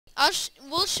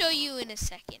We'll show you in a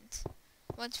second.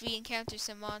 Once we encounter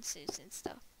some monsters and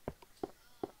stuff.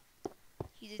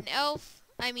 He's an elf.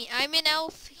 I mean, I'm an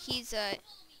elf. He's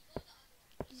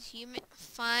human.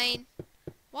 Fine.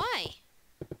 Why?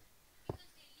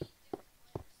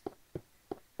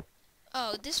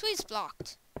 Oh, this way's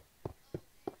blocked.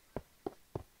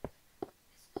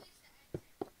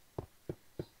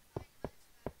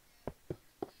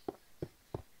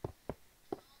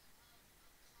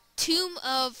 Tomb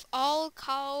of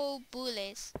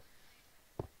Al-Kaw-Boules.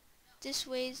 This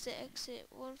way is the exit.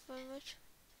 One from which?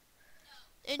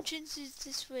 Entrance is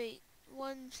this way.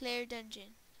 One player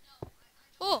dungeon.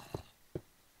 Oh!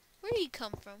 Where did he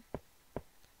come from?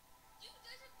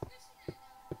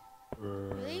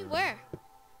 Really? Where?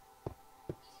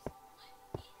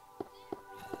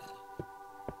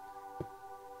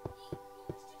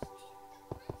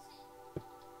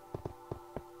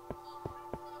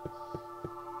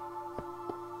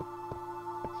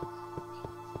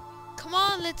 Come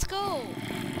on, let's go!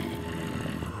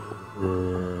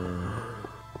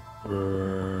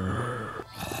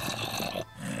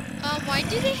 Why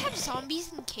do they have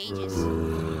zombies in cages?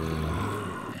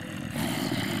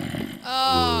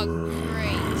 Oh,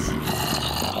 great.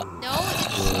 No,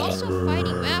 it's also a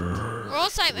fighting map. Or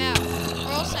else I'm out.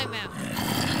 Or else I'm out.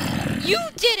 You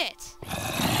did it!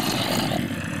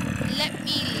 Let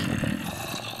me leave.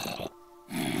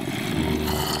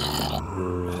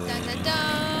 Da da da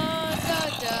da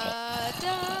da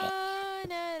da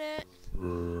da da.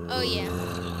 Oh yeah.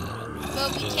 But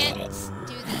we can't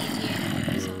do these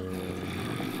here. So.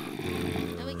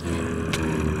 No we can't.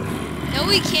 No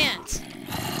we can't.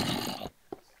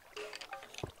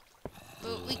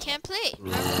 But we can't play.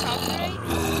 Remember copyright?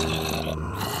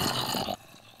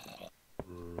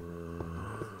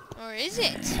 Or is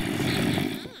it?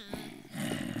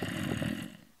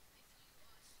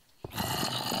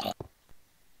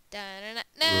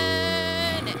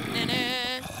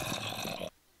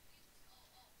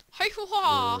 Hi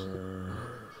hoo-ha!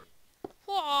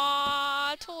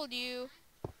 I told you.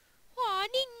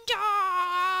 Ninja!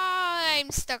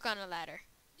 I'm stuck on a ladder.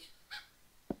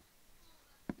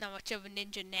 Not much of a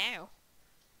ninja now.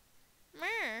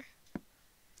 Mer.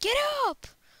 Get up!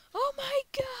 Oh my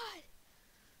god!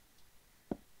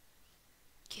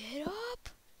 Get up!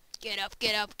 Get up,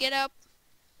 get up, get up!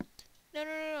 No, no,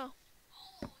 no,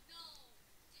 no.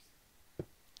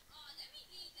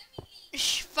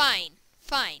 Shh, fine,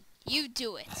 fine. You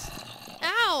do it.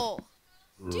 Ow!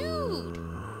 Dude!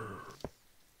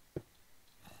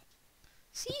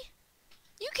 See?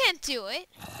 You can't do it.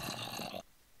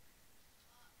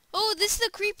 Oh, this is the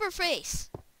creeper face.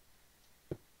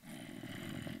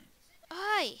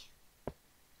 Aye.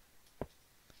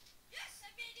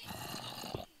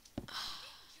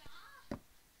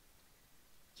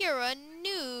 You're a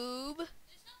noob.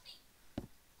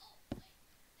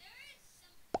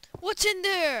 What's in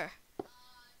there? 2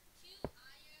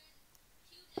 iron,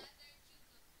 2 leather,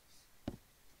 2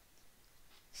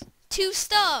 cookies. 2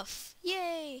 stuff.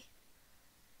 Yay.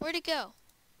 Where'd it go?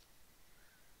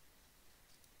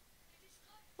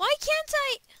 Why can't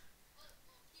I?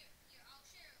 Here, I'll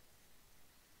share.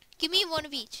 Give me one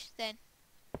of each, then.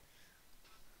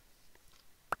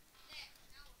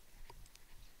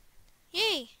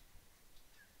 Yay.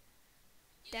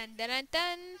 Dun dun dun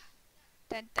dun.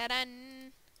 Dun dun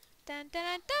dun. Dun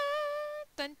dun dun dun.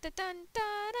 Dun dun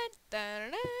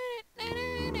dun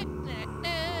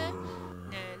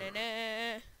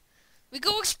dun. We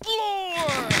go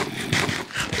explore!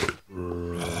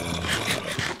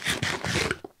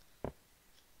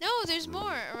 No, there's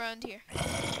more around here.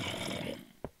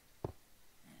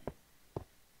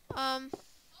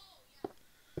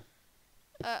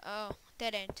 Uh-oh.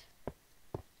 Dead end.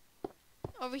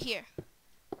 Over here.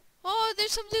 Oh,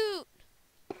 there's some loot!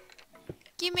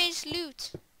 Give me his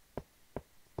loot.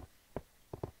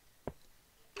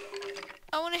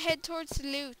 I want to head towards the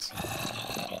loot.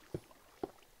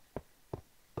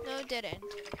 No, dead end.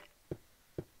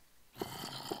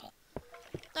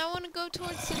 I want to go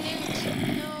towards the loot.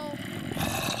 No.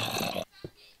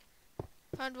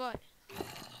 Found what?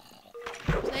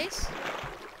 Place?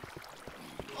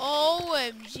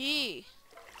 OMG.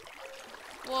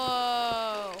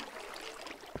 Whoa.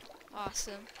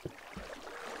 Awesome.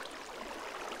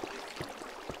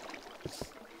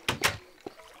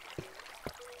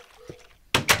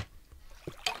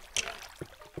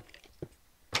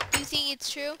 Do you think it's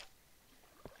true?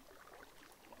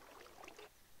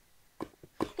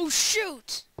 Oh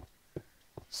shoot!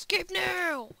 Escape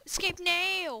now! Escape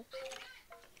now!